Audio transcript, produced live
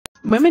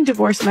Women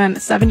divorce men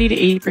 70 to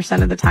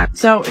 80% of the time.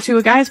 So to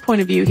a guy's point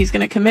of view, he's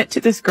going to commit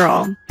to this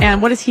girl.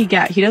 And what does he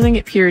get? He doesn't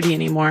get purity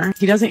anymore.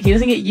 He doesn't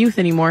get youth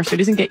anymore. So he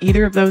doesn't get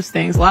either of those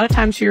things. A lot of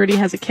times she already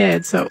has a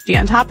kid. So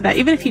on top of that,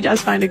 even if he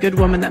does find a good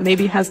woman that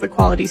maybe has the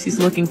qualities he's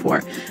looking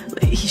for,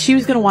 she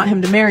was going to want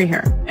him to marry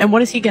her. And what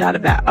does he get out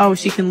of that? Oh,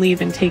 she can leave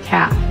and take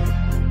half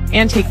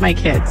and take my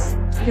kids.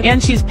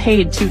 And she's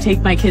paid to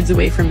take my kids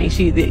away from me.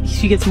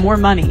 She gets more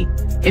money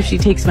if she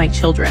takes my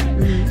children.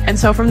 And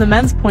so from the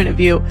men's point of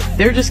view,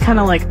 they're just kind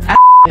of like,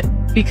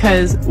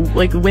 because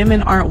like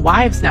women aren't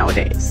wives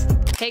nowadays.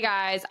 Hey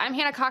guys, I'm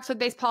Hannah Cox with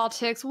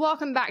BASEDPolitics.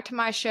 Welcome back to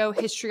my show,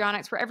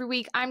 Histrionics, where every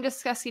week I'm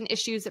discussing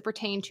issues that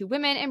pertain to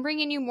women and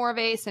bringing you more of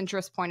a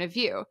centrist point of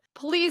view.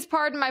 Please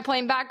pardon my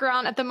plain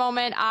background. At the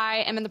moment,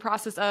 I am in the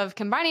process of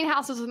combining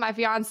houses with my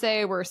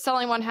fiance. We're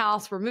selling one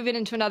house, we're moving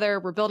into another,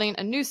 we're building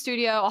a new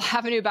studio. I'll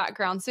have a new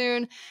background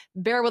soon.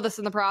 Bear with us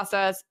in the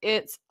process.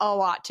 It's a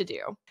lot to do.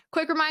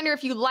 Quick reminder,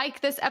 if you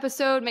like this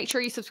episode, make sure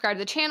you subscribe to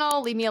the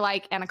channel, leave me a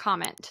like and a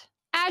comment.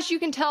 As you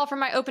can tell from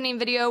my opening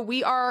video,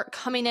 we are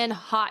coming in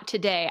hot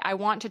today. I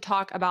want to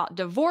talk about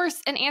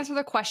divorce and answer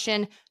the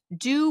question,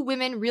 do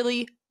women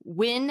really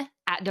win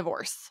at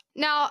divorce?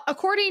 Now,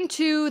 according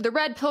to the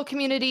red pill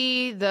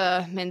community,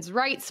 the men's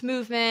rights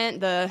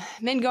movement, the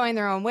men going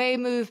their own way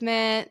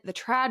movement, the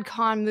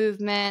tradcon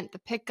movement, the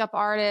pickup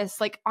artists,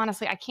 like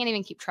honestly, I can't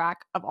even keep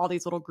track of all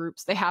these little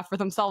groups they have for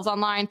themselves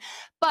online.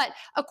 But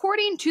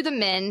according to the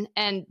men,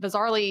 and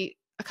bizarrely,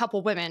 a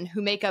couple women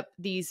who make up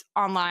these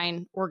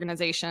online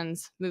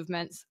organizations,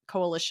 movements,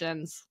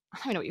 coalitions, I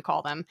don't even know what you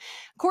call them.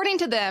 According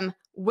to them,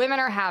 women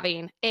are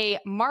having a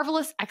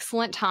marvelous,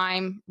 excellent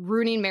time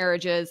ruining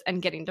marriages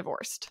and getting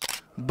divorced.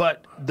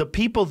 But the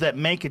people that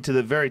make it to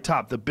the very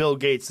top, the Bill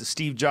Gates, the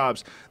Steve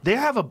Jobs, they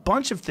have a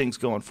bunch of things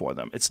going for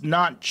them. It's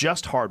not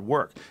just hard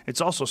work.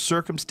 It's also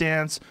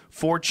circumstance,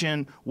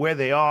 fortune, where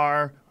they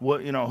are,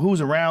 what, you know,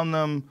 who's around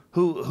them,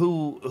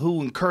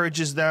 who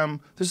encourages them.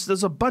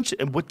 There's a bunch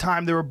of what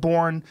time they were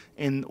born,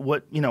 and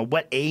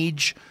what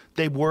age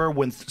they were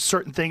when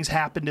certain things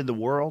happened in the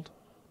world.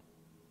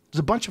 There's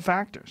a bunch of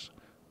factors.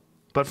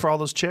 But for all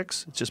those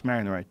chicks, it's just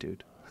marrying the right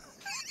dude.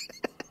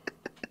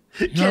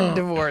 Getting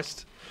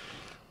divorced.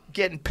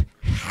 Getting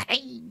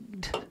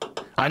paid.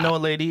 I know a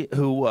lady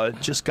who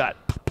just got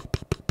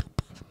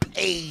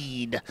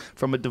paid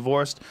from a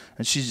divorce,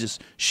 and she's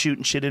just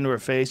shooting shit into her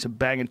face and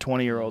banging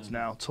 20-year-olds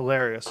now. It's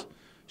hilarious.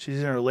 She's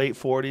in her late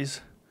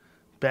 40s,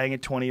 banging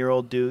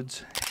 20-year-old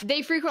dudes.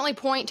 They frequently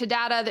point to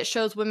data that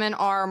shows women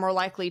are more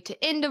likely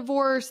to end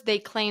divorce. They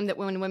claim that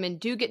when women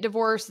do get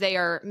divorced, they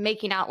are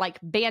making out like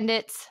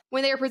bandits.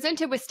 When they are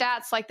presented with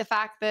stats like the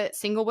fact that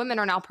single women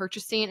are now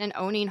purchasing and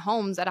owning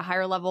homes at a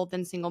higher level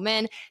than single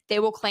men, they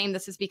will claim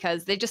this is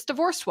because they just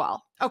divorced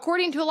well.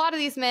 According to a lot of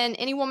these men,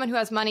 any woman who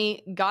has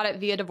money got it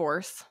via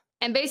divorce.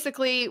 And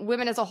basically,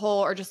 women as a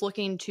whole are just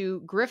looking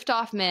to grift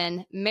off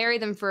men, marry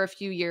them for a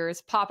few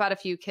years, pop out a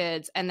few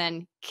kids, and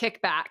then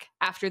kick back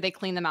after they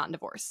clean them out in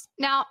divorce.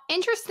 Now,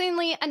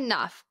 interestingly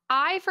enough,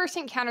 I first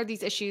encountered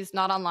these issues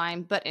not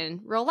online, but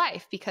in real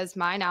life, because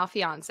my now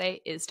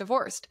fiance is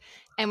divorced.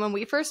 And when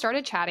we first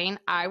started chatting,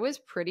 I was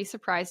pretty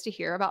surprised to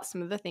hear about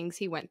some of the things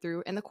he went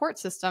through in the court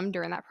system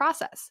during that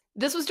process.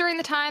 This was during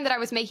the time that I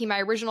was making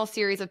my original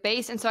series of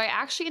Base, and so I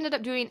actually ended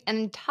up doing an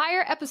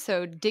entire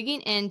episode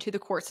digging into the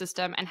court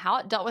system and how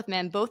it dealt with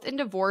men both in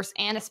divorce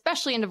and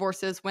especially in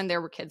divorces when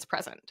there were kids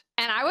present.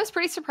 And I was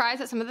pretty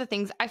surprised at some of the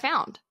things I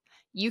found.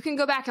 You can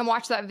go back and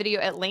watch that video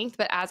at length,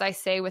 but as I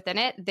say within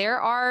it, there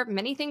are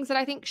many things that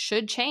I think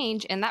should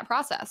change in that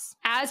process.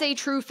 As a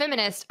true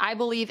feminist, I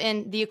believe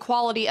in the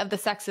equality of the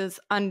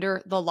sexes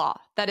under the law.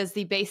 That is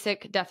the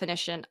basic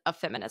definition of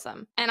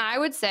feminism. And I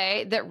would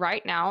say that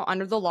right now,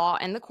 under the law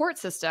and the court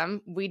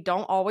system, we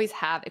don't always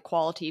have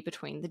equality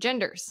between the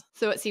genders.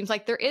 So it seems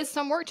like there is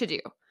some work to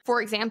do. For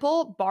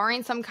example,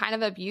 barring some kind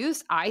of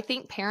abuse, I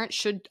think parents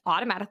should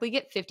automatically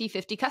get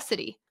 50-50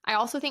 custody. I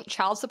also think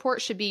child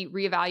support should be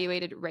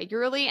reevaluated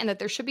regularly, and that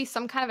there should be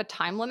some kind of a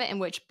time limit in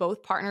which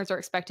both partners are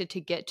expected to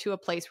get to a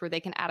place where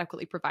they can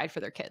adequately provide for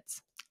their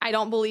kids. I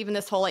don't believe in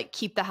this whole like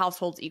keep the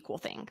households equal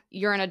thing.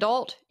 You're an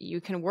adult,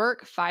 you can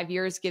work, 5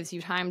 years gives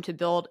you time to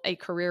build a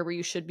career where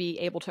you should be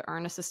able to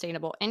earn a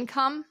sustainable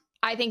income.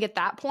 I think at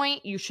that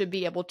point, you should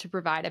be able to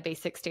provide a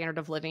basic standard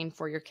of living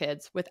for your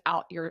kids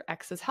without your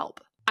ex's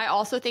help. I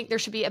also think there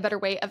should be a better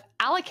way of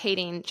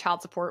allocating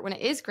child support when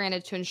it is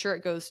granted to ensure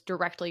it goes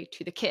directly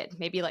to the kid.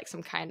 Maybe like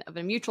some kind of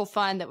a mutual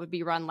fund that would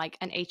be run like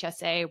an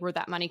HSA where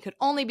that money could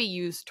only be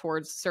used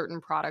towards certain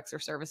products or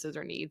services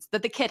or needs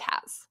that the kid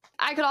has.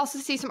 I could also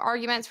see some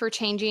arguments for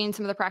changing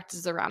some of the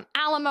practices around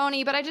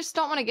alimony, but I just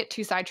don't want to get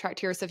too sidetracked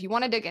here. So if you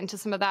want to dig into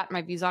some of that,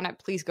 my views on it,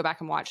 please go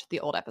back and watch the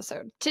old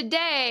episode.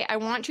 Today, I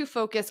want to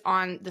focus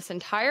on this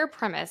entire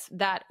premise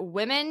that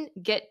women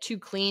get to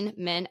clean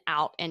men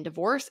out in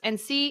divorce and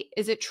see,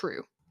 is it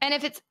true? And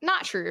if it's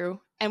not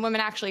true, and women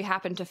actually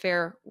happen to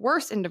fare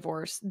worse in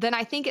divorce, then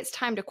I think it's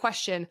time to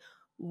question,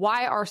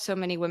 why are so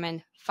many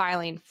women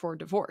filing for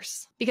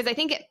divorce? Because I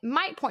think it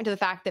might point to the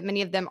fact that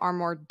many of them are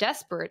more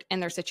desperate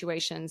in their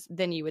situations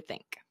than you would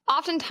think.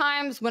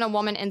 Oftentimes, when a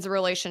woman ends a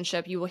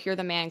relationship, you will hear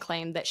the man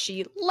claim that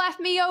she left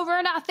me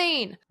over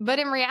nothing. But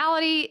in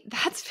reality,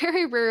 that's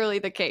very rarely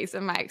the case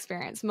in my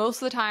experience.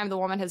 Most of the time, the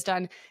woman has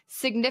done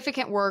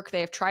significant work.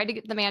 They have tried to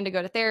get the man to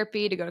go to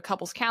therapy, to go to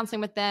couples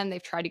counseling with them.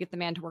 They've tried to get the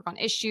man to work on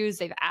issues.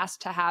 They've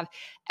asked to have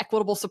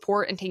equitable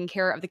support and taking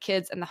care of the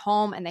kids and the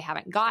home, and they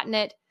haven't gotten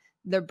it.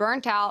 They're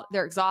burnt out,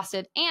 they're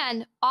exhausted,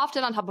 and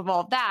often on top of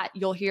all of that,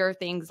 you'll hear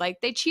things like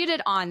they cheated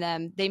on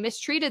them, they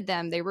mistreated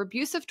them, they were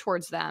abusive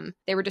towards them,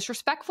 they were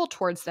disrespectful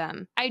towards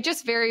them. I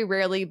just very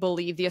rarely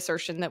believe the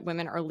assertion that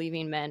women are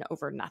leaving men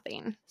over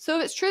nothing. So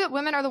if it's true that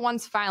women are the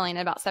ones filing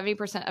about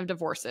 70% of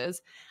divorces,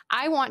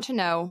 I want to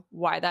know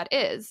why that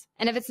is.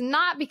 And if it's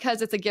not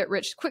because it's a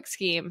get-rich-quick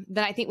scheme,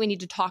 then I think we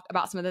need to talk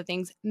about some of the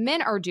things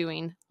men are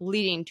doing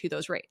leading to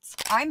those rates.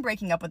 I'm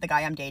breaking up with the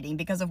guy I'm dating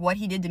because of what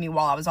he did to me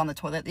while I was on the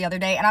toilet the other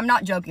day, and I'm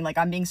not joking, like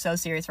I'm being so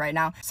serious right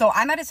now. So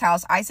I'm at his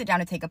house, I sit down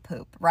to take a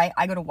poop, right?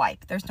 I go to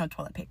wipe, there's no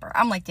toilet paper.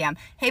 I'm like, damn,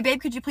 hey babe,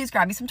 could you please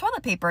grab me some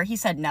toilet paper? He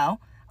said no.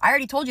 I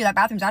already told you that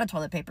bathroom's out of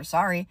toilet paper,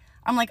 sorry.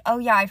 I'm like, oh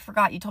yeah, I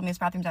forgot you told me this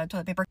bathroom's out of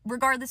toilet paper.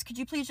 Regardless, could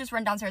you please just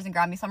run downstairs and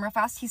grab me some real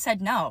fast? He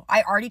said no.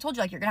 I already told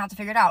you, like, you're gonna have to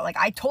figure it out. Like,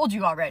 I told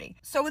you already.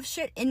 So with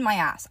shit in my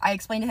ass, I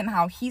explained to him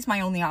how he's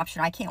my only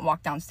option. I can't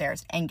walk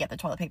downstairs and get the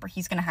toilet paper.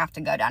 He's gonna have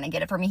to go down and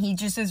get it for me. He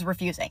just is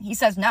refusing. He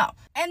says no.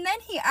 And then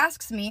he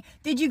asks me,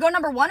 did you go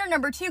number 1 or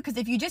number 2? Because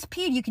if you just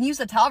peed, you can use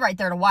the towel right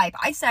there to wipe.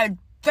 I said,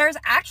 there's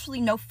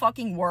actually no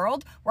fucking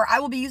world where I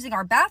will be using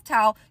our bath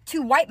towel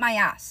to wipe my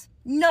ass.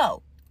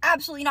 No.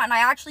 Absolutely not. And I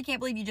actually can't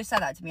believe you just said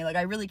that to me. Like,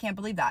 I really can't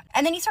believe that.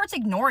 And then he starts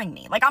ignoring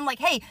me. Like, I'm like,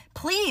 hey,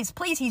 please,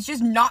 please. He's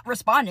just not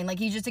responding. Like,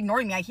 he's just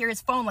ignoring me. I hear his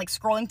phone, like,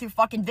 scrolling through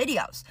fucking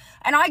videos.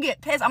 And I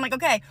get pissed. I'm like,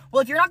 okay,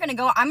 well, if you're not going to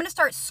go, I'm going to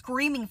start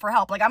screaming for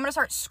help. Like, I'm going to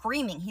start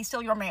screaming. He's still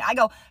ignoring me. I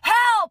go,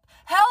 help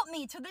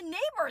me to the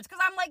neighbors.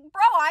 Because I'm like,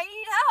 bro, I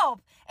need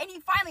help. And he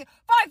finally,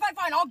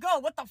 fine, I'll go.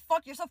 What the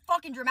fuck? You're so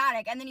fucking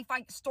dramatic. And then he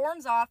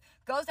storms off,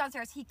 goes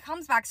downstairs. He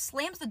comes back,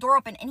 slams the door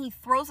open, and he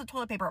throws the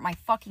toilet paper at my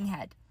fucking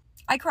head.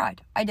 I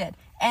cried. I did.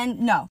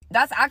 And no,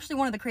 that's actually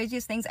one of the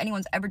craziest things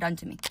anyone's ever done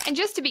to me. And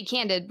just to be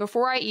candid,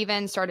 before I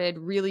even started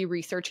really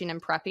researching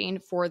and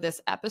prepping for this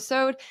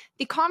episode,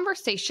 the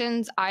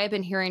conversations I have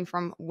been hearing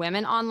from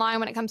women online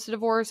when it comes to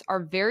divorce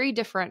are very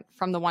different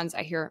from the ones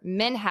I hear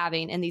men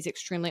having in these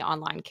extremely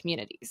online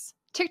communities.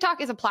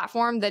 TikTok is a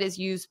platform that is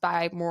used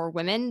by more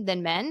women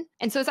than men.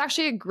 And so it's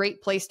actually a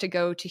great place to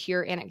go to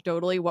hear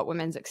anecdotally what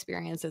women's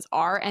experiences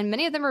are. And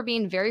many of them are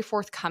being very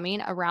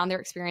forthcoming around their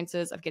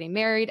experiences of getting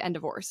married and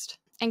divorced.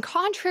 And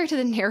contrary to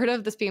the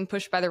narrative that's being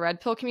pushed by the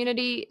red pill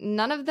community,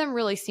 none of them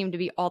really seem to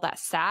be all that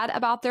sad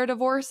about their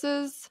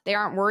divorces. They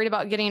aren't worried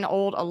about getting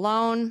old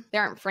alone. They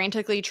aren't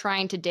frantically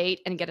trying to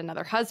date and get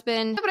another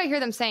husband. What I hear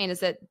them saying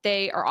is that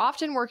they are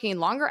often working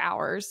longer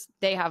hours.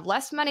 They have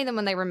less money than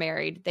when they were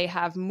married. They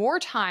have more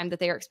time that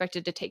they are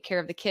expected to take care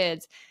of the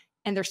kids.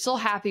 And they're still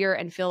happier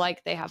and feel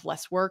like they have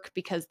less work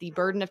because the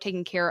burden of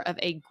taking care of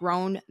a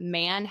grown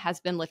man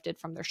has been lifted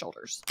from their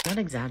shoulders. I'm not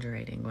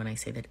exaggerating when I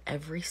say that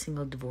every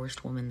single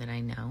divorced woman that I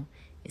know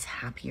is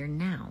happier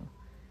now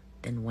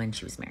than when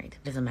she was married.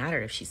 It doesn't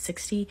matter if she's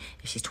 60,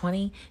 if she's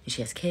 20, if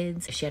she has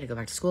kids, if she had to go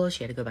back to school, if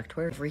she had to go back to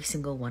work. Every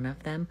single one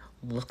of them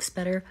looks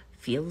better,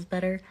 feels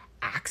better,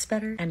 acts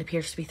better, and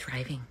appears to be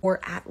thriving,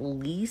 or at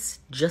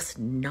least just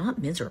not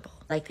miserable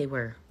like they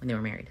were when they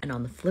were married. And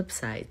on the flip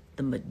side,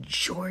 the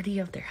majority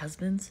of their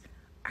husbands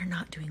are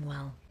not doing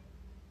well.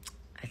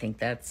 I think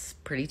that's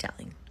pretty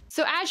telling.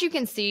 So as you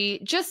can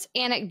see, just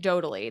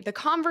anecdotally, the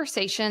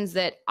conversations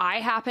that I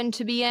happen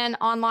to be in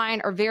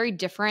online are very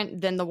different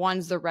than the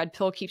ones the red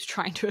pill keeps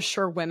trying to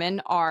assure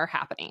women are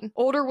happening.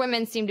 Older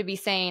women seem to be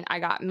saying, I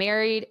got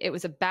married, it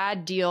was a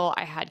bad deal,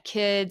 I had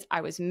kids,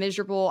 I was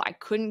miserable, I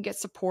couldn't get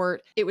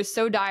support, it was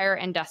so dire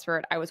and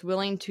desperate, I was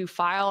willing to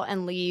file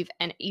and leave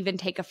and even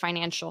take a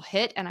financial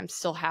hit, and I'm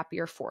still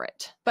happier for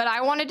it. But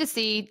I wanted to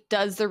see,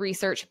 does the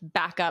research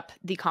back up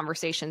the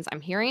conversations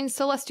I'm hearing?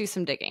 So let's do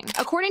some digging.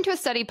 According to a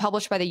study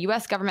published by the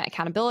U.S. Government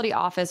Accountability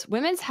Office,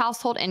 women's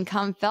household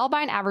income fell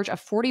by an average of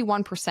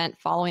 41%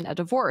 following a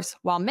divorce,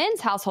 while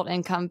men's household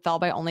income fell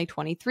by only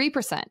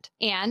 23%.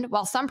 And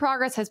while some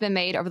progress has been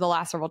made over the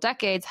last several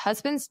decades,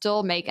 husbands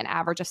still make an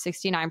average of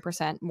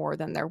 69% more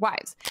than their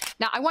wives.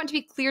 Now, I want to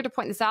be clear to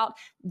point this out.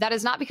 That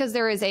is not because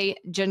there is a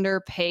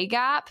gender pay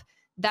gap.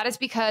 That is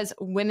because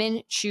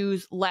women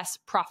choose less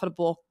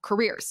profitable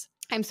careers.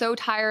 I'm so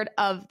tired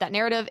of that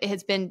narrative. It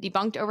has been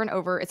debunked over and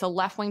over. It's a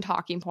left-wing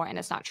talking point, and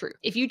it's not true.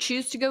 If you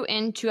choose to go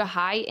into a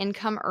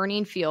high-income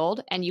earning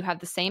field and you have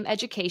the same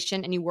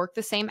education and you work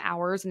the same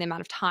hours and the amount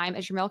of time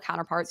as your male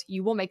counterparts,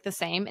 you will make the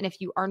same. And if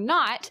you are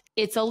not,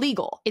 it's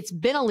illegal. It's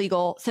been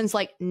illegal since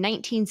like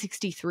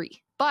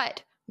 1963.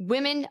 But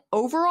Women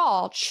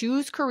overall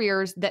choose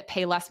careers that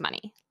pay less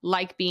money,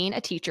 like being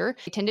a teacher.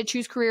 They tend to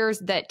choose careers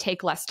that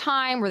take less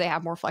time, where they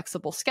have more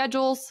flexible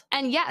schedules.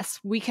 And yes,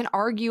 we can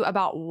argue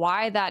about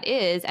why that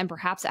is, and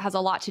perhaps it has a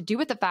lot to do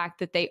with the fact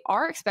that they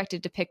are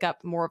expected to pick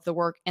up more of the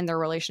work in their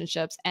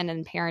relationships and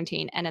in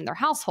parenting and in their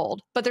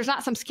household. But there's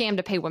not some scam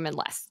to pay women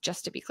less,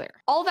 just to be clear.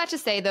 All that to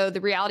say, though, the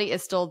reality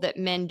is still that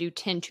men do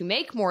tend to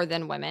make more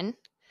than women.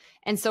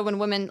 And so when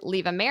women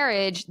leave a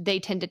marriage, they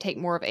tend to take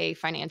more of a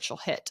financial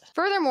hit.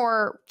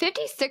 Furthermore,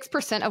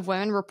 56% of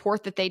women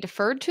report that they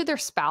deferred to their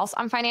spouse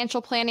on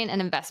financial planning and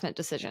investment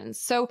decisions.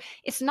 So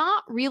it's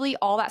not really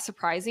all that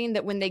surprising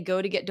that when they go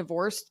to get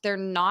divorced, they're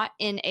not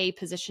in a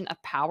position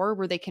of power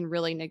where they can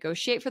really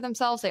negotiate for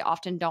themselves. They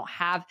often don't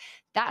have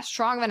that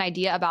strong of an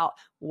idea about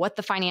what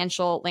the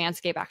financial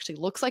landscape actually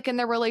looks like in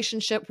their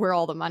relationship, where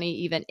all the money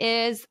even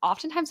is.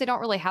 Oftentimes, they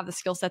don't really have the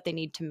skill set they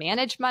need to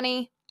manage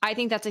money. I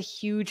think that's a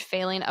huge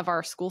failing of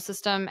our school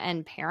system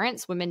and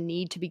parents. Women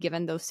need to be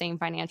given those same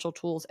financial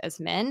tools as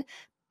men,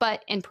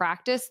 but in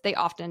practice, they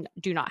often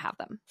do not have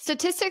them.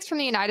 Statistics from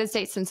the United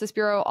States Census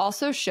Bureau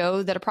also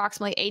show that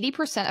approximately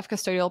 80% of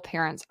custodial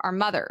parents are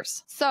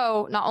mothers.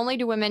 So not only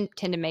do women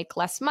tend to make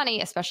less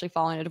money, especially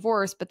following a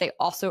divorce, but they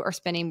also are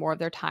spending more of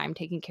their time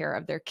taking care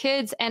of their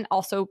kids and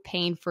also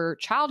paying for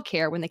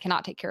childcare when they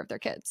cannot take care of their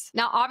kids.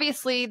 Now,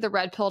 obviously, the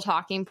red pill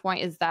talking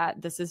point is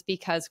that this is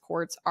because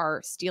courts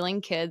are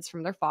stealing kids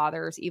from their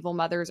fathers. Evil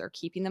mothers are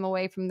keeping them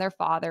away from their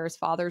fathers.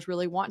 Fathers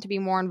really want to be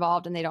more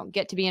involved and they don't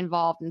get to be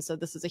involved. And so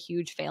this is a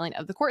huge failing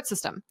of the court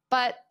system.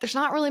 But there's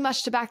not really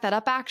much to back that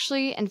up,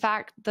 actually. In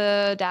fact,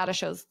 the data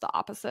shows the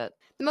opposite.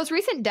 The most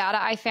recent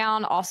data I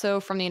found, also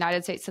from the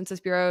United States Census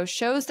Bureau,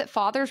 shows that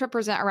fathers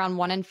represent around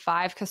 1 in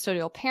 5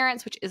 custodial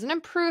parents, which is an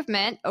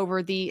improvement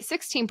over the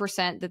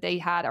 16% that they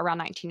had around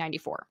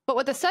 1994. But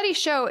what the studies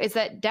show is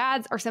that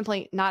dads are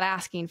simply not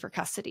asking for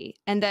custody,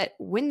 and that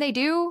when they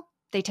do,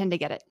 they tend to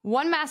get it.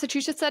 One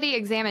Massachusetts study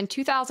examined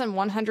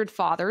 2,100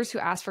 fathers who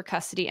asked for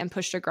custody and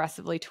pushed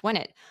aggressively to win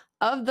it.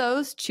 Of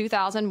those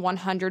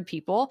 2,100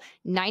 people,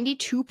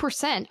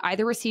 92%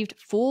 either received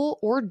full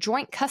or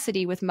joint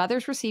custody, with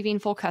mothers receiving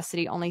full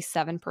custody only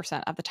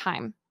 7% of the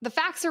time. The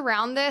facts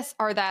around this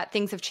are that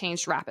things have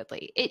changed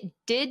rapidly. It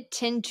did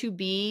tend to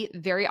be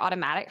very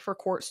automatic for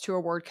courts to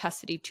award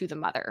custody to the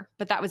mother,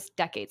 but that was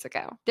decades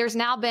ago. There's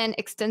now been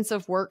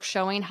extensive work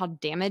showing how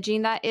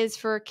damaging that is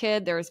for a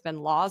kid. There's been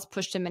laws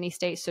pushed in many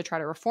states to try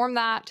to reform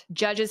that.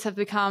 Judges have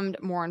become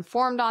more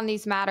informed on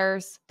these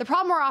matters. The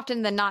problem more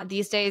often than not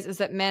these days is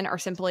that men are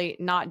simply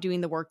not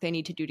doing the work they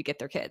need to do to get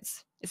their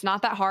kids. It's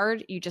not that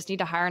hard. You just need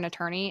to hire an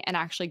attorney and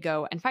actually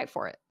go and fight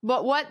for it.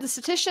 But what the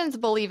statisticians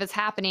believe is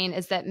happening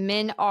is that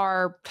men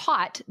are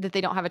taught that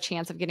they don't have a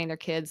chance of getting their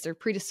kids. They're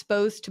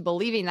predisposed to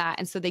believing that,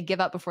 and so they give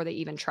up before they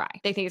even try.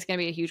 They think it's going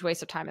to be a huge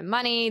waste of time and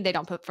money. They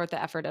don't put forth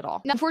the effort at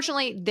all. Now,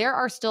 unfortunately, there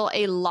are still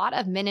a lot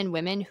of men and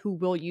women who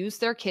will use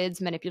their kids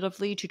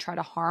manipulatively to try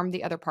to harm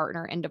the other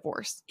partner in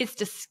divorce. It's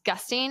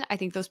disgusting. I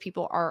think those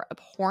people are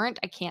abhorrent.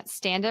 I can't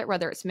stand it,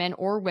 whether it's men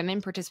or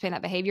women participate in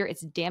that behavior.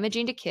 It's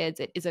damaging to kids.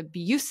 It is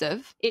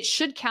abusive. It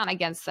should count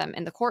against them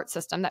in the court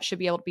system. That should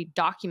be able to be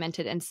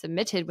documented and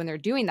submitted when they're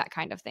doing that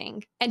kind of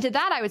thing. And to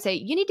that, I would say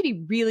you need to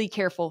be really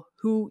careful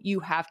who you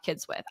have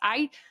kids with.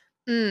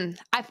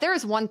 If there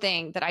is one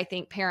thing that I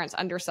think parents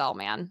undersell,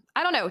 man,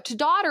 I don't know. To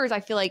daughters, I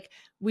feel like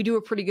we do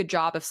a pretty good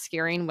job of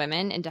scaring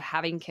women into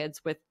having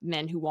kids with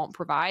men who won't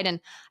provide.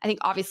 And I think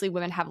obviously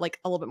women have like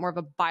a little bit more of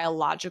a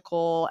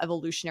biological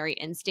evolutionary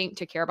instinct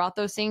to care about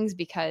those things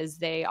because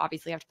they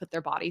obviously have to put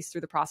their bodies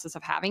through the process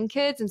of having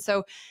kids. And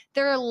so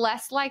they're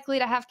less likely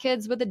to have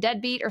kids with a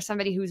deadbeat or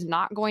somebody who's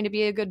not going to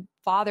be a good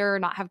father,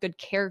 not have good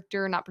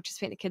character, not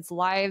participate in the kids'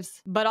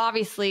 lives. But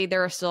obviously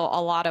there are still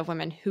a lot of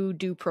women who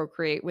do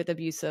procreate with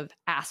abusive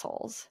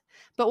assholes.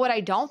 But what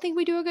I don't think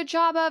we do a good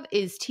job of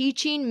is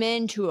teaching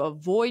men to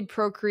avoid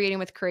procreating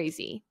with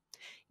crazy.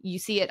 You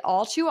see it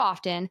all too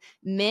often.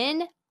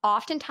 Men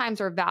oftentimes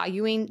are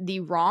valuing the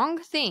wrong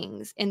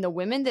things in the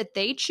women that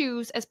they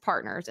choose as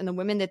partners and the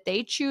women that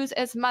they choose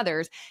as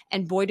mothers,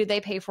 and boy, do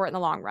they pay for it in the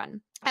long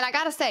run. And I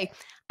gotta say,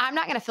 I'm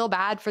not going to feel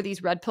bad for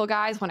these red pill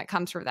guys when it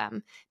comes for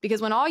them,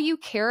 because when all you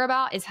care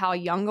about is how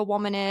young a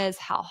woman is,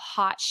 how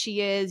hot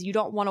she is, you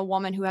don't want a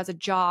woman who has a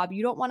job,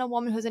 you don't want a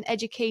woman who has an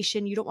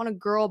education, you don't want a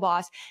girl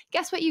boss.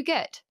 Guess what you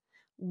get?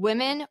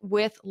 Women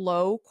with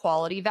low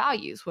quality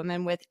values,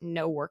 women with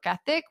no work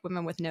ethic,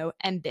 women with no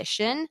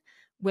ambition,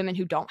 women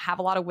who don't have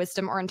a lot of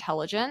wisdom or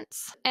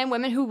intelligence, and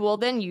women who will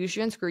then use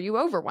you and screw you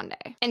over one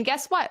day. And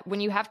guess what?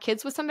 When you have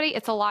kids with somebody,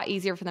 it's a lot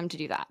easier for them to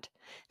do that.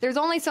 There's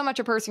only so much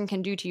a person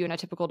can do to you in a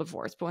typical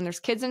divorce, but when there's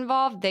kids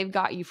involved, they've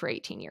got you for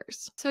 18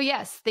 years. So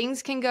yes,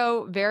 things can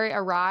go very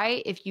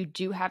awry if you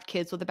do have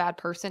kids with a bad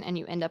person and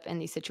you end up in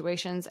these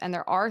situations. And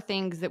there are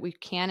things that we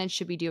can and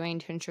should be doing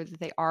to ensure that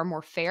they are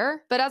more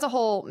fair. But as a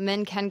whole,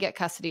 men can get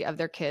custody of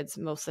their kids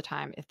most of the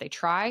time if they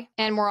try.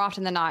 And more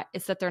often than not,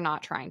 it's that they're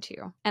not trying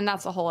to. And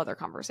that's a whole other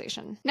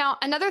conversation. Now,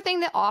 another thing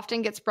that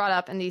often gets brought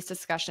up in these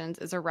discussions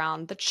is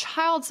around the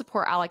child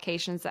support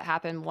allocations that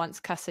happen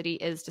once custody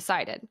is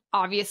decided.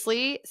 Obviously,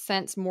 typically,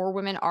 since more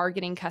women are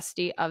getting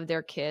custody of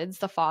their kids,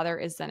 the father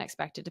is then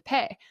expected to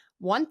pay.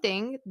 One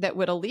thing that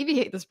would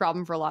alleviate this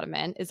problem for a lot of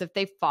men is if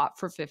they fought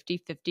for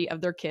 50-50 of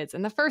their kids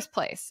in the first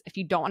place. If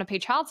you don't want to pay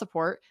child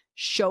support,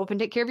 show up and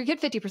take care of your kid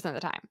 50% of the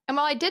time. And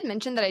while I did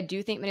mention that I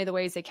do think many of the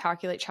ways they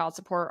calculate child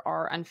support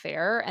are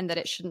unfair and that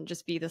it shouldn't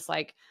just be this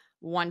like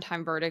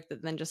one-time verdict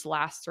that then just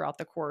lasts throughout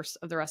the course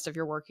of the rest of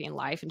your working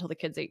life until the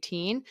kid's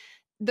 18,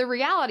 the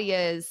reality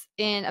is,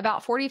 in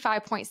about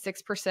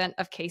 45.6%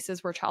 of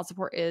cases where child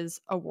support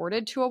is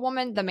awarded to a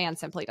woman, the man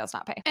simply does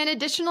not pay. And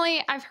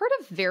additionally, I've heard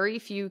of very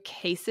few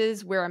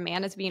cases where a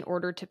man is being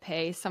ordered to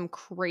pay some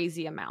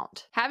crazy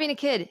amount. Having a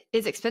kid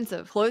is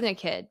expensive. Clothing a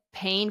kid,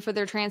 paying for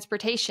their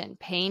transportation,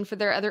 paying for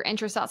their other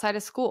interests outside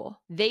of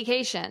school,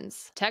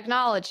 vacations,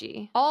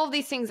 technology, all of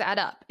these things add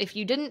up. If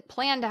you didn't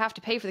plan to have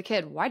to pay for the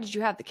kid, why did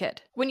you have the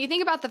kid? When you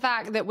think about the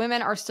fact that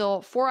women are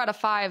still 4 out of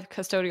 5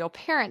 custodial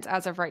parents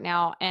as of right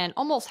now, and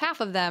almost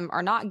half of them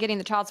are not getting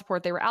the child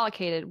support they were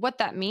allocated, what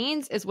that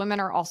means is women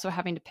are also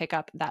having to pick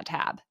up that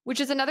tab,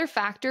 which is another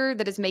factor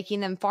that is making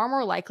them far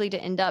more likely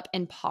to end up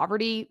in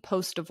poverty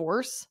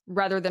post-divorce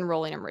rather than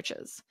rolling in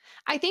riches.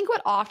 I think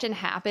what often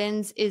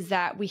happens is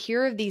that we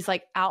hear of these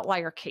like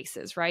outlier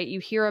cases, right? You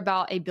hear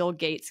about a Bill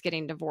Gates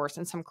getting divorced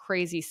and some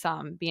crazy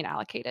sum being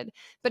allocated.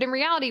 But in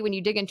reality, when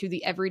you dig into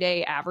the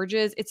everyday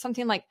averages, it's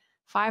something like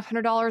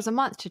 $500 a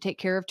month to take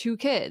care of 2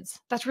 kids.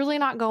 That's really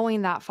not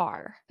going that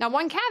far. Now,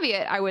 one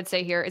caveat I would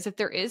say here is if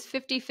there is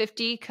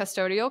 50-50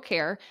 custodial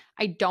care,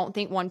 I don't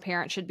think one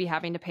parent should be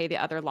having to pay the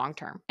other long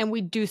term. And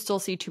we do still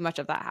see too much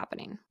of that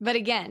happening. But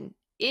again,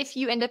 if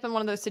you end up in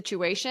one of those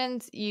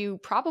situations, you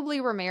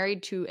probably were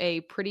married to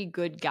a pretty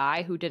good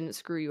guy who didn't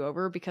screw you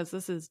over, because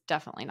this is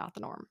definitely not the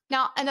norm.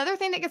 Now, another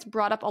thing that gets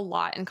brought up a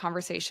lot in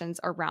conversations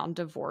around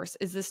divorce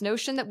is this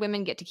notion that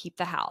women get to keep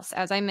the house.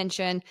 As I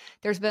mentioned,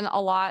 there's been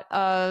a lot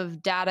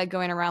of data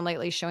going around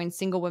lately showing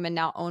single women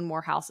now own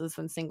more houses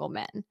than single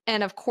men.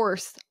 And of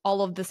course,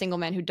 all of the single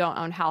men who don't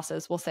own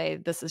houses will say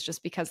this is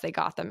just because they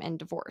got them in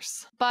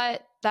divorce.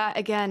 But that,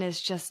 again,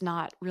 is just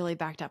not really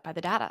backed up by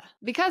the data.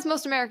 Because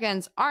most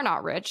Americans are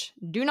not rich,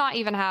 do not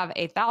even have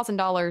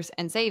 $1,000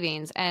 in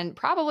savings, and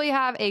probably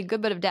have a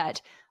good bit of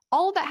debt,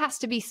 all of that has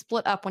to be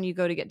split up when you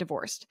go to get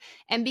divorced.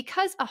 And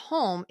because a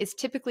home is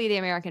typically the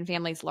American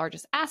family's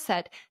largest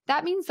asset,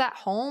 that means that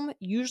home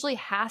usually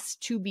has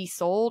to be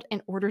sold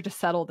in order to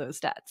settle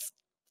those debts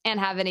and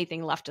have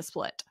anything left to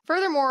split.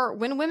 Furthermore,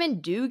 when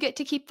women do get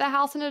to keep the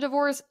house in a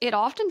divorce, it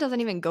often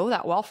doesn't even go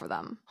that well for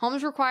them.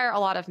 Homes require a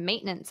lot of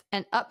maintenance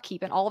and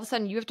upkeep, and all of a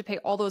sudden you have to pay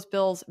all those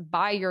bills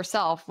by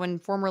yourself when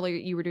formerly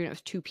you were doing it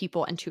with 2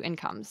 people and 2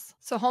 incomes.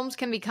 So homes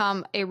can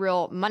become a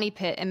real money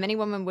pit, and many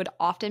women would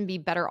often be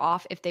better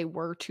off if they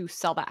were to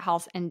sell that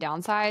house and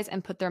downsize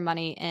and put their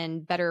money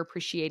in better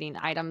appreciating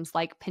items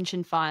like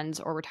pension funds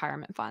or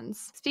retirement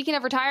funds. Speaking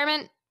of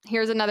retirement,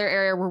 here's another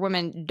area where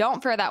women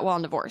don't fare that well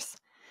in divorce.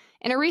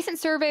 In a recent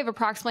survey of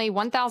approximately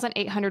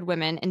 1,800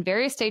 women in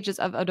various stages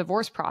of a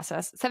divorce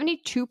process,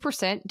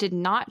 72% did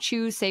not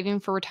choose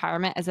saving for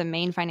retirement as a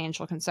main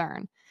financial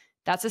concern.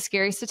 That's a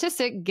scary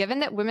statistic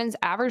given that women's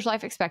average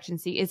life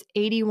expectancy is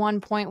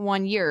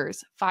 81.1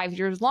 years, 5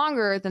 years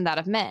longer than that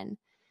of men.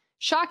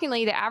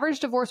 Shockingly, the average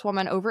divorced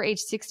woman over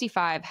age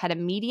 65 had a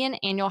median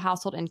annual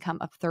household income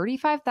of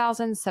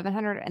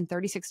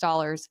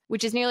 $35,736,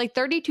 which is nearly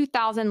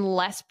 $32,000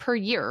 less per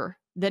year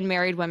than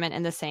married women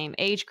in the same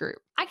age group.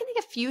 I can think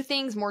of few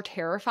things more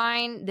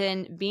terrifying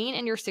than being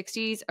in your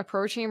 60s,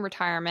 approaching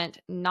retirement,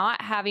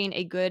 not having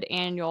a good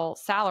annual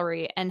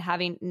salary, and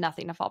having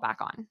nothing to fall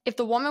back on. If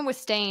the woman was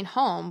staying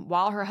home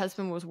while her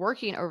husband was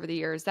working over the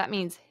years, that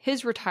means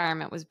his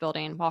retirement was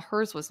building while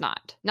hers was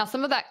not. Now,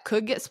 some of that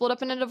could get split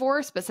up in a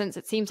divorce, but since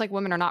it seems like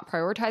women are not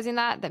prioritizing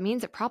that, that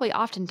means it probably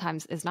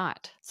oftentimes is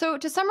not. So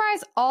to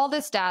summarize all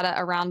this data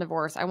around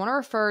divorce, I want to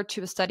refer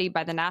to a study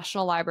by the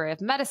National Library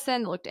of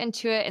Medicine that looked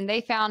into it, and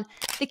they found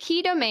the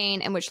key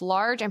domain in which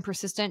large and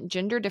persistent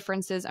gender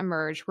differences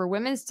emerge were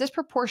women's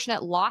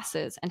disproportionate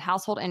losses in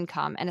household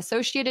income and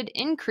associated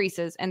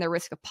increases in the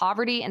risk of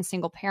poverty and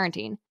single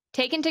parenting.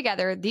 Taken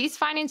together, these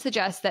findings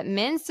suggest that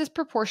men's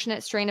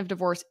disproportionate strain of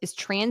divorce is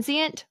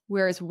transient,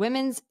 whereas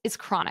women's is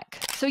chronic.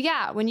 So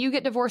yeah, when you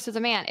get divorced as a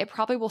man, it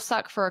probably will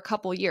suck for a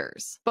couple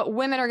years, but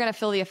women are going to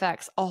feel the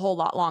effects a whole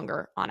lot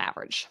longer on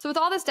average. So with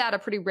all this data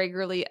pretty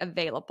regularly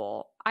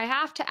available, I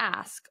have to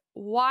ask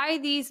why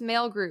these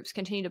male groups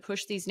continue to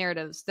push these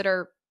narratives that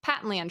are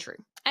patently untrue.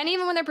 And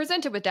even when they're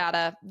presented with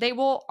data, they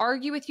will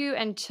argue with you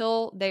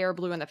until they are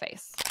blue in the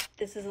face.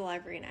 This is a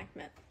live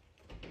reenactment.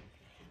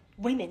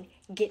 Women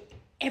get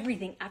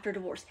everything after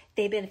divorce.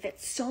 They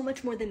benefit so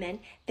much more than men.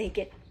 They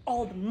get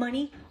all the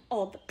money,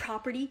 all the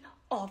property,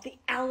 all the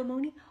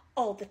alimony,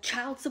 all the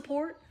child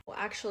support. Well,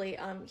 actually,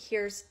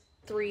 here's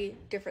 3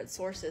 different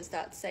sources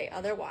that say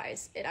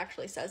otherwise. It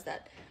actually says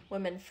that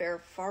women fare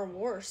far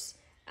worse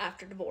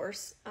after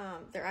divorce.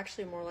 They're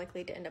actually more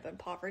likely to end up in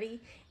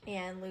poverty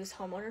and lose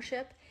home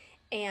ownership.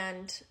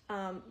 And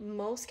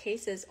most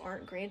cases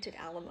aren't granted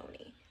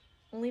alimony.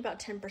 Only about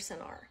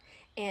 10% are.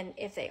 And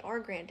if they are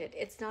granted,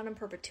 it's not in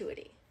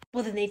perpetuity.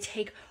 Well, then they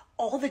take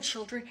all the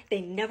children, they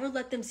never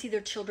let them see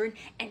their children,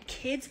 and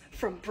kids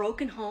from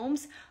broken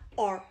homes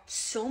are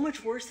so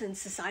much worse in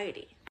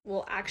society.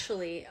 Well,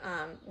 actually,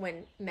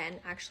 when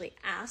men actually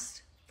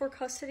asked for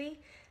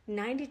custody,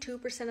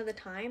 92% of the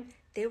time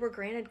they were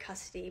granted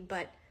custody,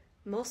 but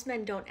most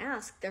men don't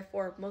ask,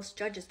 therefore most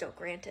judges don't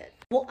grant it.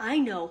 Well, I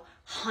know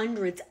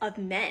hundreds of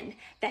men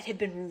that have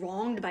been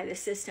wronged by the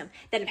system,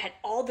 that have had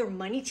all their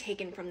money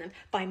taken from them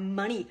by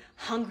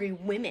money-hungry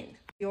women.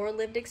 Your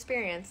lived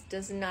experience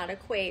does not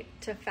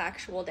equate to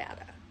factual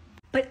data.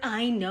 But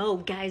I know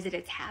guys that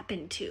it's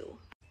happened to.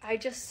 I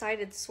just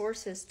cited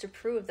sources to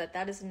prove that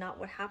that is not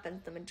what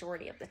happens the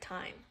majority of the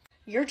time.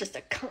 You're just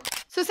a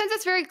cunt. So since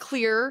it's very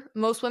clear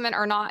most women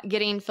are not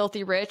getting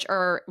filthy rich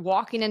or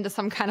walking into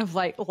some kind of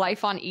like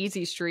life on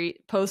easy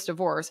street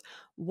post-divorce,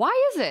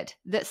 why is it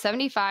that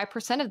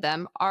 75% of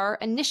them are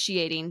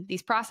initiating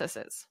these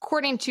processes?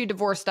 According to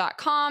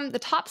divorce.com, the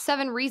top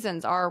 7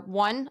 reasons are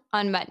 1,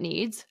 unmet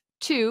needs,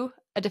 2,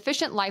 a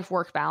deficient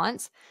life-work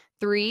balance,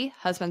 3,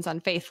 husband's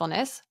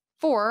unfaithfulness,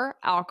 4,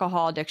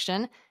 alcohol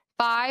addiction,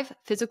 5,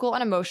 physical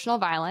and emotional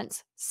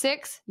violence,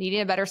 6,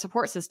 needing a better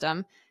support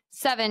system,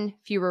 7,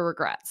 fewer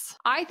regrets.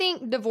 I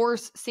think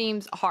divorce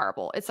seems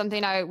horrible. It's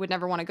something I would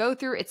never want to go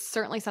through. It's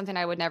certainly something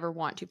I would never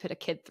want to put a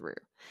kid through.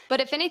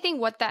 But if anything,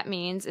 what that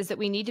means is that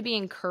we need to be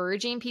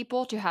encouraging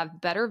people to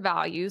have better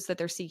values that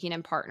they're seeking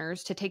in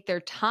partners, to take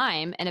their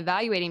time in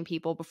evaluating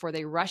people before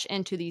they rush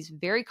into these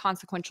very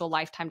consequential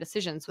lifetime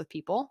decisions with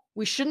people.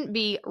 We shouldn't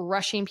be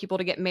rushing people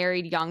to get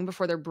married young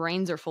before their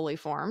brains are fully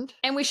formed.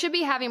 And we should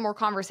be having more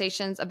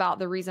conversations about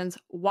the reasons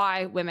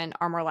why women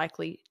are more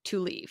likely to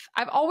leave.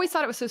 I've always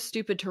thought it was so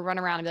stupid to run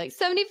around and be like,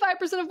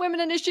 75% of women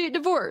initiate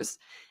divorce.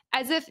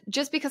 As if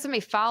just because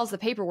somebody files the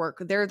paperwork,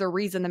 they're the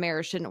reason the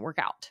marriage didn't work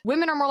out.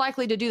 Women are more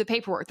likely to do the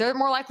paperwork. They're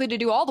more likely to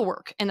do all the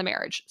work in the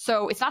marriage.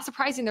 So it's not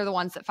surprising they're the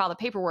ones that file the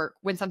paperwork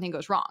when something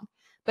goes wrong.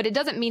 But it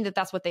doesn't mean that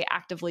that's what they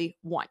actively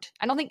want.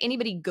 I don't think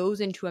anybody goes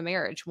into a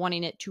marriage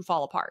wanting it to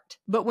fall apart.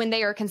 But when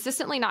they are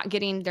consistently not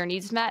getting their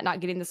needs met,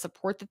 not getting the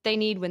support that they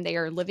need, when they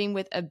are living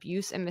with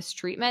abuse and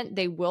mistreatment,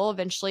 they will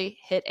eventually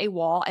hit a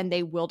wall and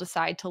they will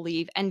decide to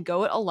leave and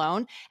go it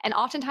alone. And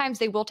oftentimes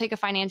they will take a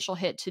financial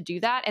hit to do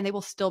that and they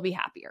will still be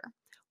happier.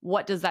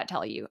 What does that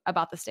tell you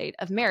about the state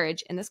of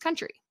marriage in this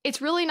country?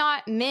 It's really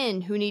not men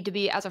who need to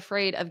be as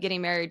afraid of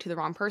getting married to the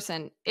wrong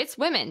person. It's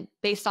women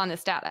based on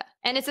this data.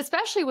 And it's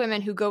especially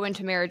women who go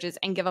into marriages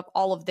and give up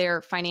all of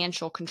their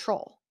financial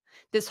control.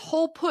 This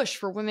whole push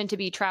for women to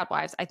be trad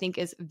wives, I think,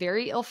 is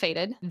very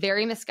ill-fated,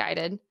 very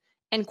misguided,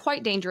 and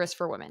quite dangerous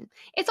for women.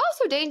 It's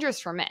also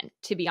dangerous for men,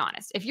 to be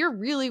honest. If you're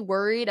really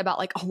worried about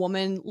like a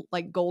woman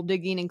like gold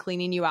digging and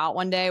cleaning you out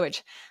one day,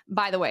 which,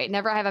 by the way,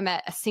 never have I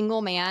met a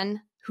single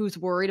man who's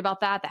worried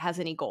about that has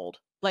any gold.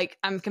 Like,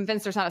 I'm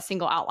convinced there's not a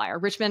single outlier.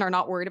 Rich men are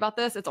not worried about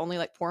this. It's only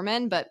like poor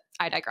men, but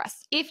I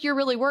digress. If you're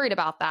really worried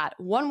about that,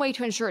 one way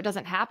to ensure it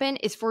doesn't happen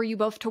is for you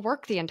both to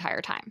work the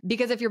entire time.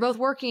 Because if you're both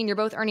working, you're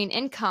both earning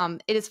income,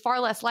 it is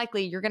far less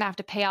likely you're going to have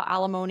to pay out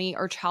alimony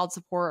or child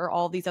support or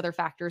all these other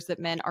factors that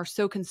men are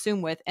so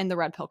consumed with in the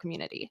red pill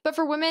community. But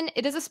for women,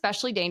 it is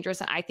especially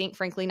dangerous and I think,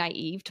 frankly,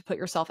 naive to put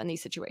yourself in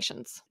these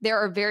situations. There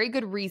are very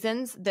good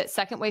reasons that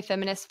second wave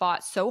feminists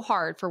fought so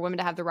hard for women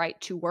to have the right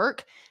to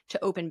work,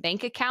 to open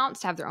bank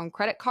accounts, to have their own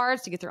credit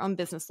cards, to get their own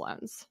business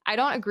loans. I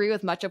don't agree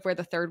with much of where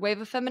the third wave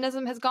of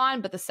feminism has gone,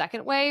 but the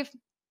second wave,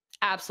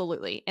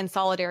 absolutely, in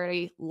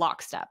solidarity,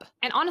 lockstep.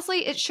 And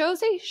honestly, it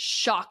shows a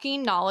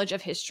shocking knowledge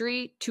of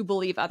history to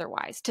believe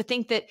otherwise, to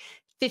think that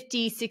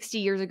 50, 60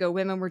 years ago,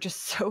 women were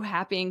just so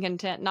happy and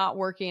content not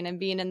working and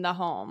being in the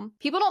home.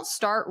 People don't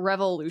start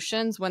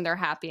revolutions when they're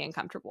happy and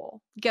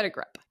comfortable. Get a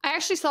grip. I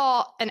actually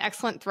saw an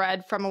excellent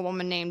thread from a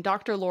woman named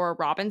Dr. Laura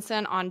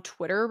Robinson on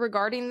Twitter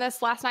regarding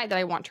this last night that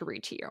I want to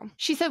read to you.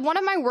 She said, one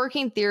of my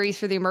working theories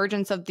for the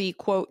emergence of the,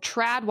 quote,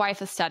 trad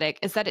wife aesthetic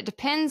is that it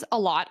depends a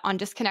lot on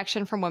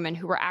disconnection from women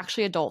who were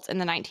actually adults in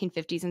the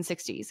 1950s and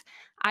 60s.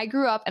 I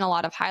grew up in a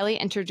lot of highly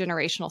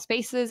intergenerational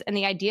spaces, and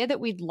the idea that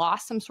we'd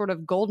lost some sort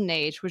of golden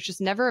age was just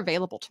never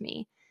available to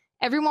me.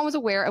 Everyone was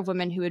aware of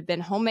women who had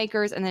been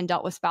homemakers and then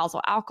dealt with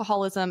spousal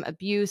alcoholism,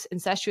 abuse,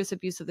 incestuous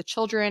abuse of the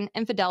children,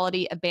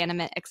 infidelity,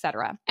 abandonment,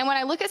 etc. And when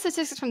I look at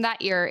statistics from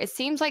that era, it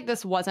seems like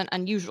this wasn't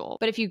unusual.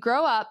 But if you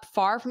grow up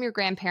far from your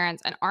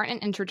grandparents and aren't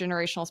in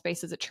intergenerational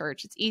spaces at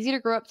church, it's easy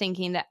to grow up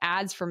thinking that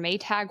ads for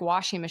Maytag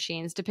washing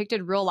machines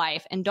depicted real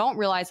life and don't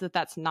realize that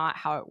that's not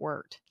how it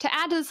worked. To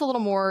add to this a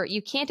little more,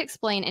 you can't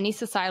explain any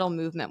societal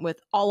movement with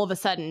all of a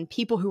sudden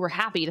people who were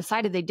happy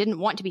decided they didn't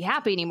want to be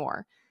happy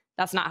anymore.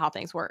 That's not how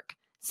things work.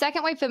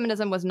 Second wave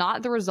feminism was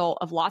not the result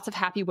of lots of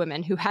happy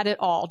women who had it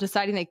all,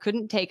 deciding they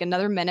couldn't take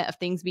another minute of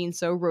things being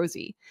so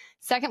rosy.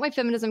 Second wave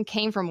feminism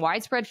came from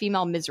widespread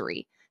female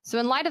misery. So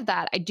in light of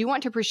that, I do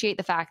want to appreciate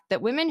the fact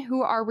that women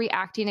who are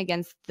reacting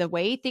against the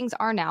way things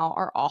are now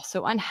are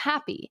also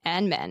unhappy.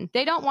 And men,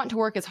 they don't want to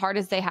work as hard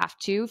as they have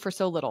to for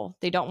so little.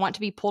 They don't want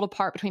to be pulled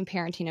apart between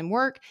parenting and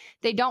work.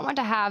 They don't want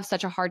to have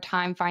such a hard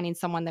time finding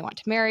someone they want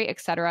to marry,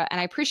 etc. And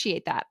I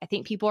appreciate that. I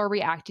think people are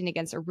reacting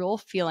against a real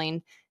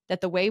feeling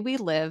that the way we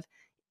live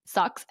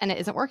sucks and it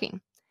isn't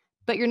working.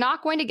 But you're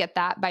not going to get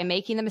that by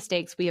making the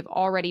mistakes we have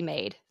already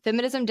made.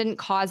 Feminism didn't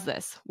cause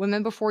this.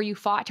 Women before you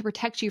fought to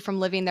protect you from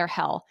living their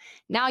hell.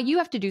 Now you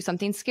have to do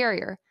something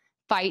scarier.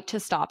 Fight to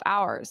stop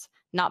ours.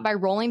 Not by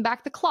rolling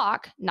back the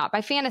clock, not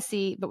by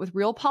fantasy, but with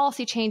real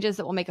policy changes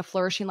that will make a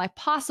flourishing life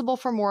possible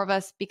for more of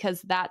us,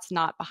 because that's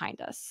not behind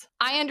us.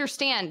 I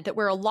understand that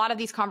where a lot of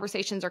these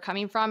conversations are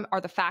coming from are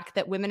the fact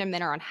that women and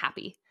men are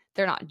unhappy.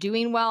 They're not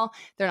doing well.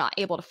 They're not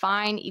able to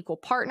find equal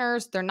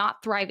partners. They're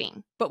not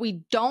thriving. But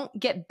we don't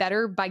get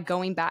better by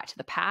going back to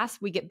the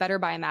past. We get better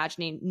by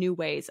imagining new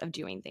ways of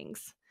doing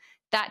things.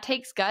 That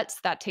takes guts,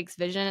 that takes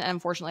vision, and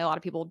unfortunately a lot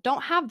of people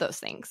don't have those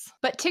things.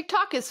 But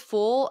TikTok is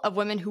full of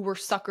women who were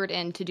suckered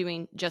into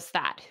doing just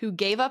that, who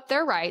gave up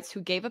their rights, who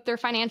gave up their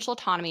financial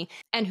autonomy,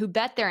 and who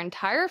bet their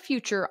entire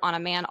future on a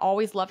man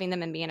always loving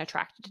them and being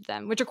attracted to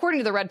them, which according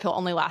to the red pill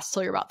only lasts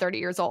till you're about 30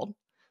 years old.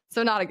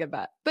 So not a good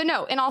bet. But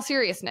no, in all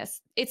seriousness,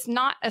 it's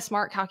not a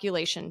smart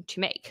calculation to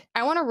make.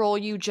 I want to roll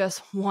you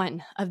just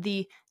one of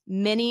the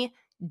many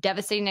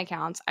devastating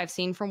accounts I've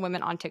seen from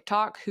women on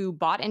TikTok who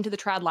bought into the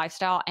trad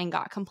lifestyle and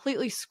got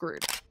completely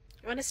screwed.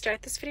 I want to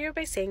start this video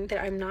by saying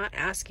that I'm not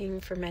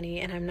asking for money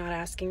and I'm not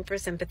asking for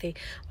sympathy.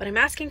 What I'm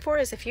asking for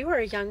is, if you are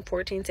a young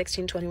 14,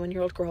 16,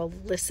 21-year-old girl,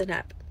 listen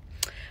up.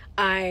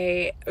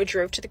 I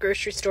drove to the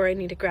grocery store. I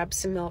need to grab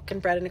some milk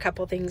and bread and a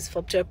couple things,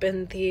 flipped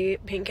open the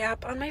bank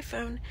app on my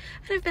phone,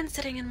 and I've been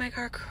sitting in my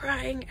car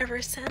crying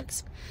ever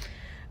since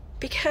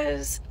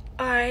because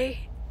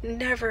I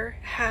never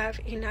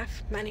have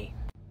enough money.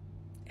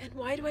 And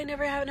why do I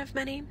never have enough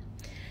money?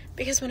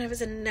 Because when I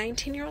was a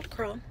 19-year-old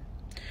girl,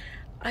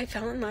 I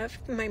fell in love.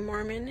 My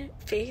Mormon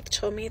faith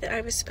told me that I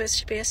was supposed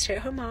to be a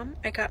stay-at-home mom.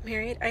 I got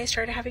married. I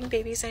started having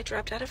babies. I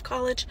dropped out of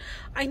college.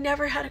 I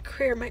never had a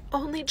career. My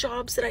only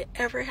jobs that I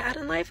ever had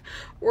in life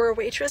were a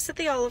waitress at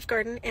the Olive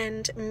Garden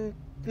and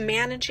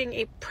managing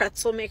a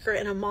pretzel maker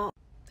in a mall.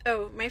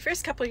 Oh, my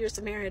first couple years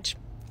of marriage,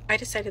 I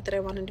decided that I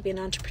wanted to be an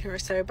entrepreneur,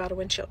 so I bought a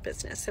windshield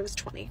business. I was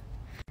 20.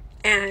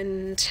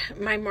 And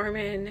my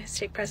Mormon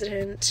stake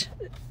president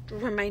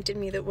reminded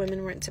me that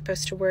women weren't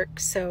supposed to work,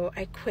 so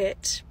I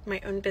quit my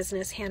own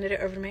business, handed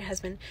it over to my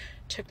husband,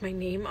 took my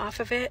name off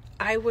of it.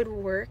 I would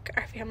work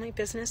our family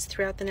business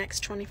throughout the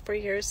next 24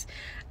 years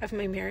of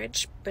my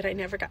marriage, but I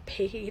never got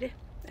paid.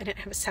 I didn't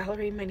have a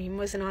salary. My name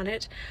wasn't on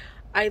it.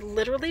 I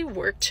literally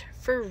worked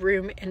for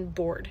room and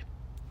board.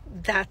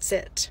 That's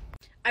it.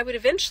 I would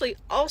eventually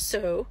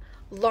also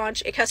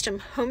launch a custom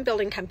home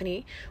building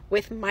company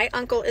with my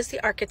uncle as the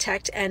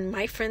architect and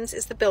my friends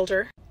as the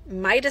builder,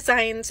 my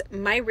designs,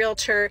 my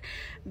realtor.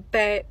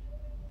 But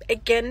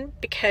again,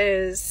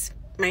 because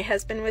my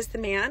husband was the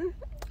man,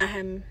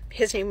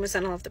 his name was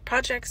on all of the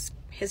projects,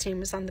 his name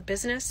was on the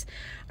business.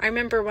 I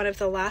remember one of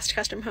the last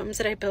custom homes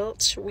that I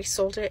built, we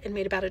sold it and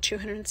made about a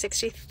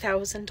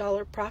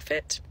 $260,000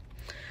 profit.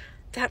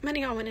 That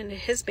money all went into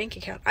his bank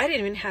account. I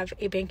didn't even have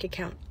a bank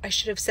account. I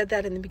should have said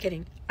that in the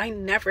beginning. I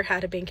never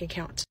had a bank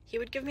account. He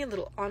would give me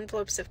little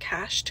envelopes of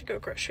cash to go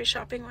grocery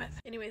shopping with.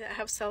 Anyway, that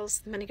house sells,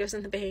 the money goes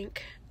in the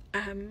bank.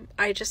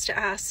 I just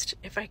asked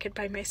if I could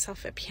buy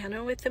myself a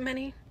piano with the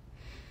money.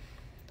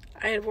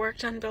 I had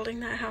worked on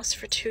building that house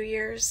for 2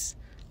 years.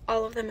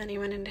 All of the money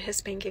went into his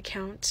bank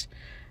account.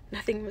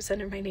 Nothing was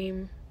under my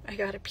name. I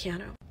got a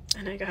piano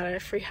and I got a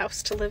free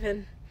house to live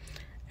in.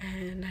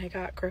 And I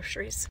got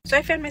groceries. So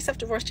I found myself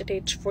divorced at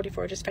age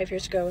 44 just 5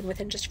 years ago, and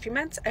within just a few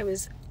months I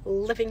was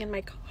living in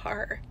my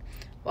car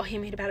while he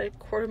made about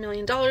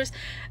 $250,000.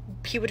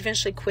 He would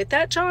eventually quit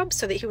that job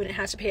so that he wouldn't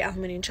have to pay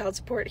alimony and child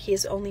support. He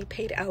has only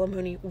paid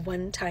alimony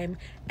one time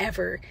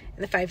ever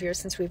in the 5 years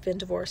since we've been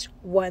divorced.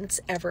 Once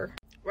ever.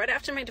 Right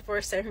after my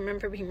divorce, I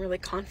remember being really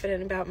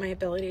confident about my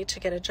ability to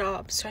get a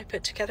job, so I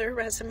put together a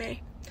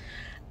resume.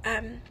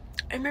 I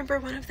remember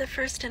one of the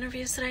first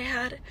interviews that I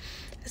had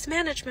as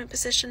management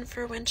position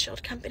for a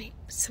windshield company,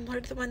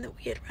 similar to the one that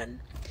we had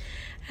run.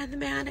 And the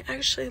man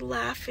actually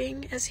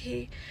laughing as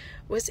he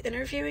was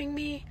interviewing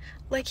me,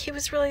 like he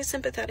was really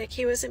sympathetic.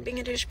 He wasn't being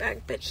a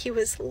douchebag, but he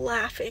was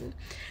laughing.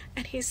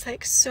 And he's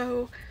like,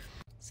 so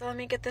let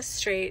me get this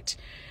straight.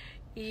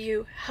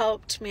 You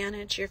helped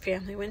manage your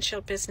family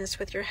windshield business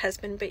with your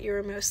husband, but you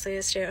were mostly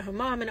a stay-at-home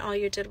mom, and all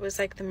you did was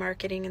like the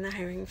marketing and the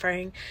hiring,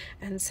 firing,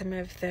 and some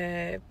of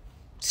the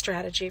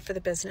strategy for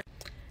the business.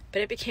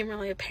 But it became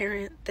really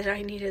apparent that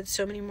I needed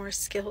so many more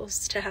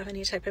skills to have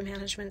any type of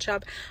management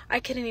job.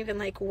 I couldn't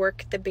even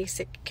work the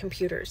basic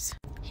computers.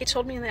 He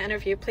told me in the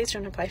interview, please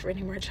don't apply for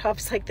any more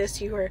jobs like this.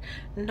 You are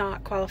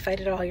not qualified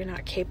at all. You're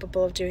not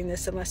capable of doing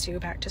this unless you go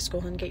back to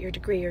school and get your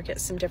degree or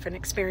get some different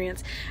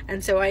experience.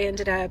 And so I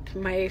ended up,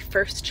 my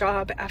first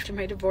job after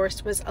my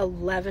divorce was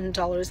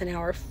 $11 an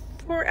hour,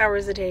 4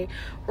 hours a day,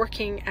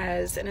 working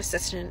as an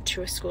assistant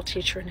to a school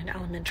teacher in an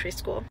elementary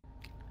school.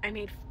 I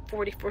made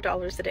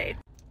 $44 a day.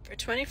 For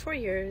 24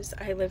 years,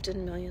 I lived in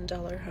 $1 million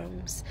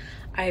homes.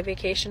 I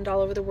vacationed all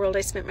over the world.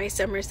 I spent my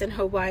summers in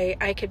Hawaii.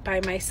 I could buy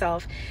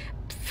myself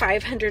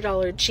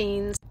 $500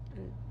 jeans,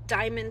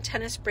 diamond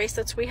tennis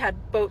bracelets. We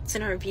had boats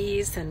and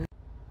RVs and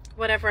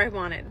whatever I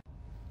wanted.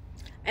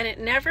 And it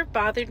never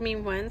bothered me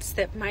once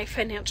that my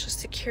financial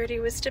security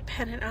was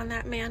dependent on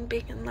that man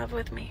being in love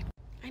with me.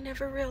 I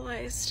never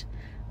realized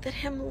that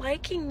him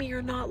liking me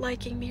or not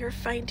liking me or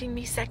finding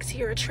me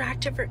sexy or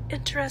attractive or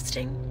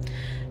interesting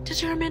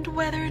determined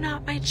whether or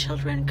not my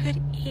children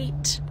could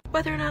eat,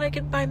 whether or not I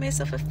could buy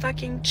myself a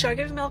fucking jug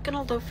of milk and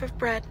a loaf of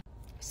bread.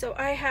 So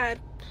I had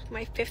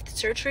my 5th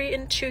surgery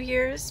in 2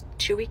 years,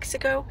 2 weeks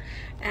ago,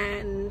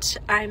 and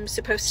I'm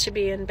supposed to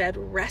be in bed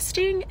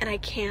resting, and I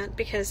can't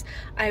because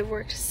I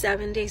worked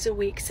 7 days a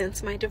week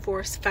since my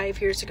divorce 5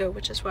 years ago,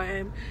 which is why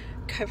I'm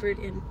covered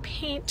in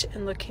paint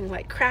and looking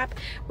like crap.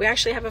 We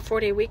actually have a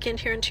 4-day weekend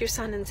here in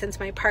Tucson, and since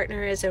my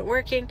partner isn't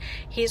working,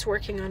 he's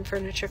working on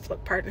furniture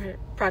flip partner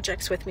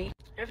projects with me.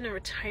 I have no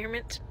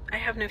retirement. I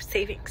have no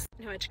savings,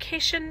 no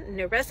education,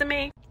 no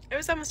resume. I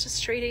was almost a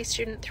straight A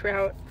student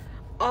throughout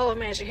all of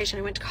my education.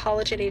 I went to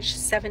college at age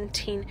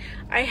 17.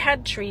 I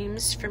had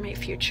dreams for my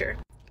future.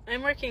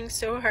 I'm working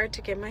so hard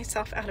to get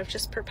myself out of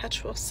just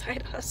perpetual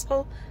side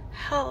hustle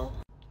hell.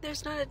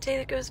 There's not a day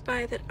that goes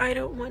by that I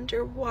don't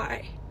wonder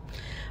why.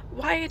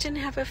 Why I didn't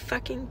have a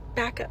fucking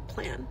backup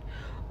plan.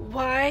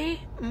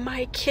 Why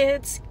my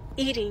kids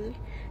eating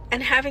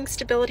and having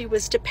stability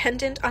was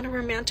dependent on a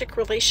romantic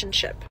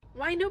relationship.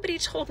 Why nobody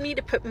told me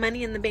to put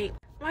money in the bank.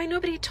 Why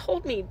nobody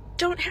told me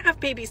don't have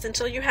babies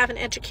until you have an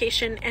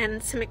education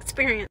and some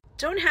experience.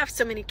 Don't have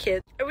so many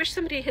kids. I wish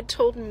somebody had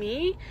told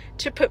me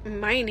to put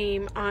my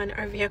name on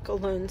our vehicle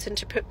loans and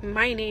to put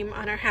my name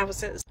on our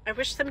houses. I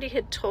wish somebody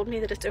had told me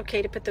that it's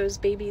okay to put those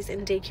babies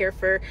in daycare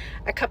for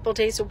a couple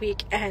days a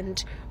week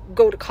and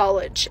go to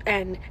college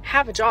and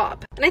have a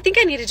job. And I think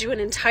I need to do an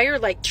entire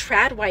like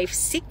Trad Wife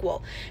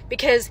sequel,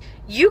 because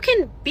you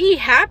can be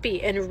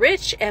happy and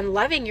rich and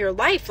loving your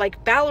life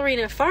like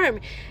Ballerina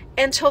Farm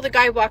until the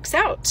guy walks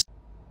out.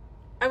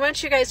 I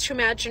want you guys to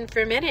imagine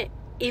for a minute,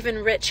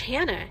 even rich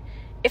Hannah,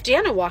 if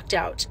Deanna walked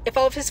out, if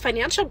all of his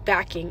financial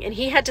backing and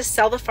he had to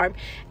sell the farm,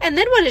 and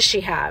then what does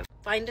she have?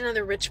 Find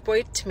another rich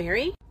boy to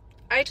marry?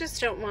 I just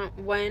don't want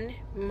one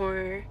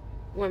more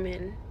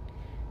woman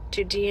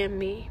to DM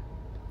me,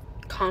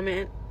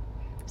 comment,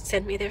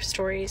 send me their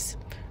stories,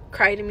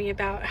 cry to me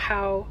about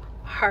how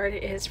hard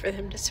it is for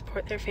them to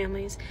support their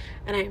families,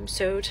 and I am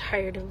so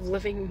tired of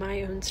living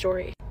my own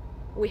story.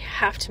 We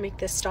have to make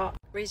this stop.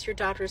 Raise your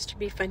daughters to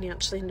be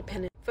financially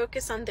independent.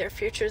 Focus on their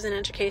futures and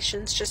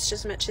educations just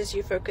as much as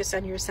you focus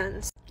on your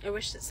sons. I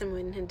wish that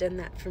someone had done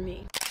that for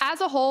me.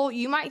 As a whole,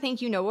 you might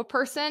think you know a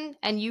person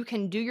and you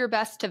can do your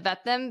best to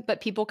vet them,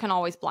 but people can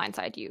always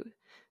blindside you.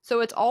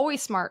 So it's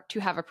always smart to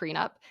have a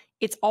prenup.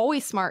 It's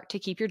always smart to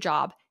keep your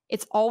job.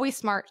 It's always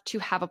smart to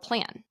have a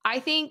plan. I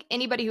think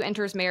anybody who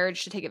enters marriage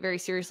should take it very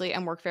seriously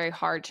and work very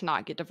hard to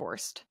not get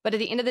divorced. But at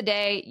the end of the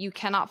day, you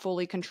cannot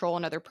fully control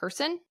another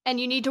person, and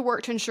you need to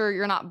work to ensure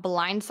you're not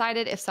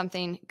blindsided if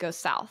something goes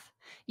south.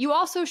 You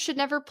also should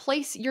never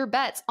place your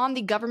bets on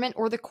the government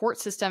or the court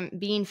system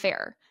being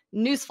fair.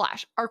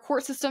 Newsflash, our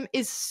court system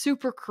is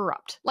super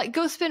corrupt. Like,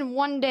 go spend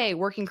one day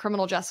working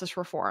criminal justice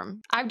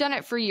reform. I've done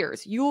it for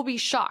years. You will be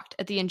shocked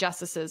at the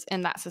injustices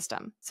in that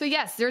system. So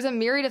yes, there's a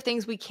myriad of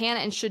things we can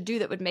and should do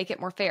that would make it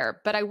more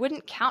fair, but I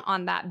wouldn't count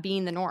on that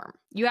being the norm.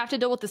 You have to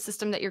deal with the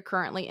system that you're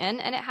currently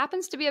in, and it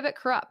happens to be a bit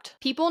corrupt.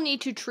 People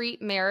need to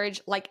treat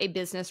marriage like a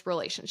business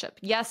relationship.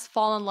 Yes,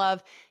 fall in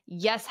love.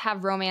 Yes,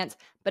 have romance.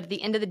 But at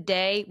the end of the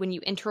day, when you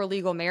enter a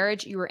legal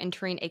marriage, you are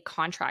entering a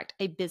contract,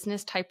 a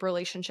business type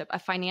relationship, a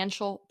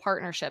financial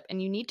partnership,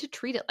 and you need to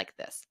treat it like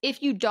this.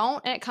 If you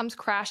don't, and it comes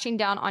crashing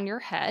down on your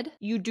head,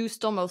 you do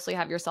still mostly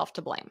have yourself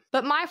to blame.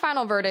 But my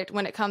final verdict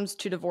when it comes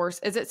to divorce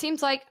is it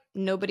seems like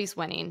nobody's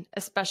winning,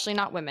 especially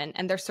not women,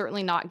 and they're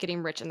certainly not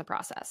getting rich in the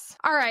process.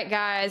 All right,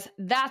 guys,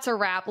 that's a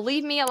wrap.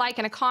 Leave me a like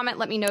and a comment.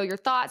 Let me know your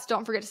thoughts.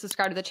 Don't forget to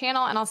subscribe to the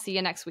channel, and I'll see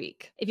you next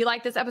week. If you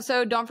like this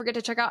episode, don't forget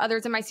to check out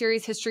others in my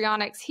series,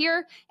 Histrionics,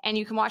 here, and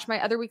you can watch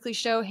my other weekly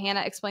show,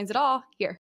 Hannah Explains It All, here.